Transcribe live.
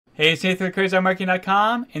Hey, it's Nathan with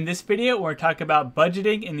CrazyHardMarketing.com. In this video, we're going to talk about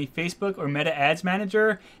budgeting in the Facebook or Meta Ads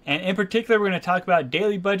Manager. And in particular, we're going to talk about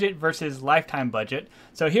daily budget versus lifetime budget.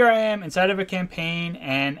 So here I am inside of a campaign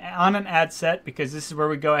and on an ad set, because this is where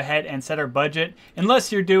we go ahead and set our budget.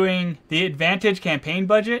 Unless you're doing the Advantage campaign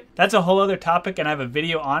budget, that's a whole other topic and I have a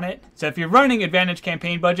video on it. So if you're running Advantage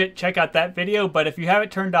campaign budget, check out that video. But if you have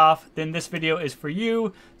it turned off, then this video is for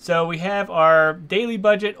you. So we have our daily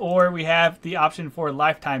budget, or we have the option for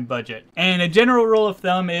lifetime budget. And a general rule of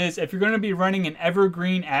thumb is if you're going to be running an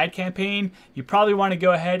evergreen ad campaign, you probably want to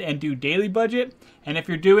go ahead and do daily budget. And if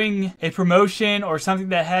you're doing a promotion or something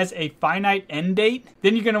that has a finite end date,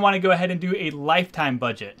 then you're going to want to go ahead and do a lifetime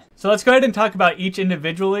budget. So let's go ahead and talk about each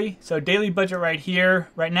individually. So daily budget right here.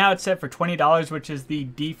 Right now it's set for $20, which is the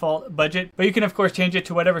default budget. But you can of course change it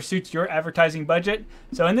to whatever suits your advertising budget.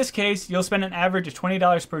 So in this case, you'll spend an average of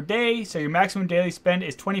 $20 per day. So your maximum daily spend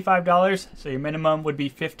is $25. So your minimum would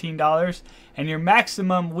be $15. And your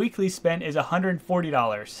maximum weekly spend is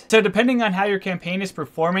 $140. So depending on how your campaign is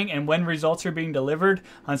performing and when results are being delivered,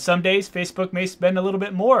 on some days Facebook may spend a little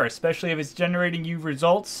bit more, especially if it's generating you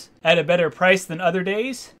results at a better price than other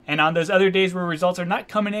days. And on those other days where results are not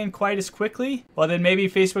coming in quite as quickly, well then maybe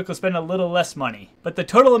Facebook will spend a little less money. But the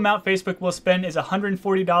total amount Facebook will spend is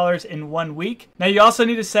 $140 in 1 week. Now you also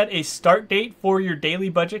need to set a start date for your daily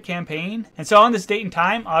budget campaign. And so on this date and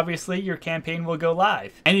time, obviously your campaign will go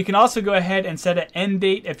live. And you can also go ahead and set an end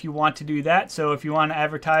date if you want to do that. So if you want to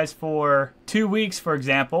advertise for 2 weeks, for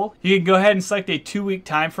example, you can go ahead and select a 2-week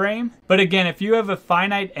time frame. But again, if you have a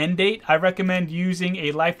finite end date, I recommend using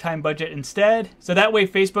a lifetime budget instead. So that way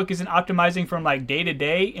Facebook isn't optimizing from like day to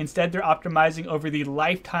day. Instead, they're optimizing over the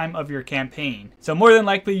lifetime of your campaign. So more than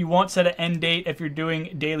likely you won't set an end date if you're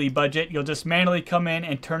doing daily budget. You'll just manually come in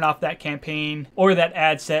and turn off that campaign or that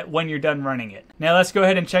ad set when you're done running it. Now let's go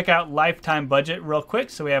ahead and check out lifetime budget real quick.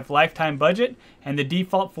 So we have lifetime budget and the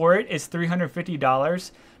default for it is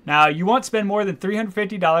 $350. Now, you won't spend more than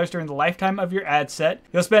 $350 during the lifetime of your ad set.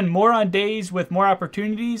 You'll spend more on days with more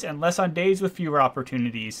opportunities and less on days with fewer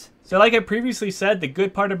opportunities. So like I previously said, the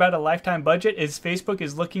good part about a lifetime budget is Facebook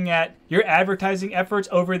is looking at your advertising efforts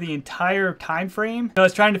over the entire time frame. So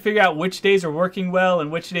it's trying to figure out which days are working well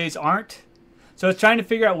and which days aren't. So it's trying to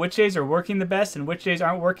figure out which days are working the best and which days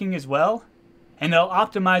aren't working as well. And they'll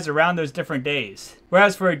optimize around those different days.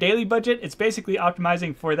 Whereas for a daily budget, it's basically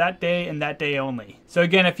optimizing for that day and that day only. So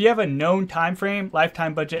again, if you have a known time frame,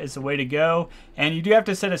 lifetime budget is the way to go. And you do have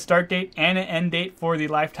to set a start date and an end date for the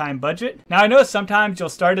lifetime budget. Now I know sometimes you'll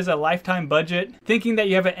start as a lifetime budget thinking that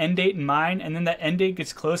you have an end date in mind, and then that end date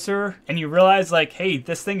gets closer and you realize like, hey,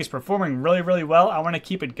 this thing is performing really, really well. I want to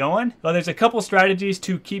keep it going. Well, there's a couple strategies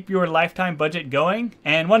to keep your lifetime budget going.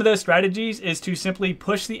 And one of those strategies is to simply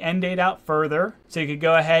push the end date out further. So you could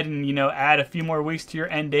go ahead and, add a few more weeks to your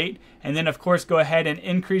end date. And then of course go ahead and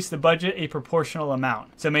increase the budget a proportional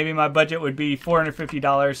amount. So maybe my budget would be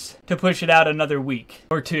 $450 to push it out another week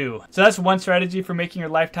or two. So that's one strategy for making your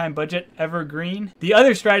lifetime budget evergreen. The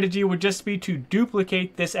other strategy would just be to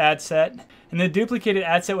duplicate this ad set. And the duplicated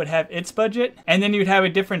ad set would have its budget, and then you'd have a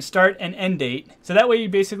different start and end date. So that way you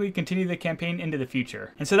basically continue the campaign into the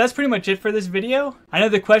future. And so that's pretty much it for this video. I know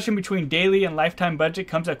the question between daily and lifetime budget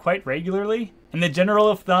comes up quite regularly. And the general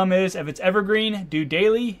rule of thumb is if it's evergreen, do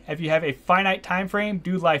daily. If you have a finite time frame,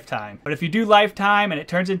 do lifetime. But if you do lifetime and it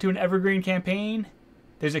turns into an evergreen campaign,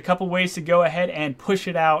 there's a couple ways to go ahead and push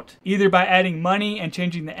it out, either by adding money and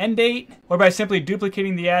changing the end date, or by simply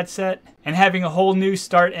duplicating the ad set and having a whole new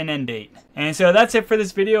start and end date. And so that's it for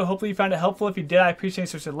this video. Hopefully you found it helpful. If you did, I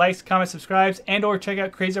appreciate it. So likes, comments, subscribes, and or check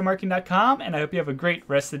out CrazyHardMarketing.com, and I hope you have a great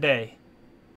rest of the day.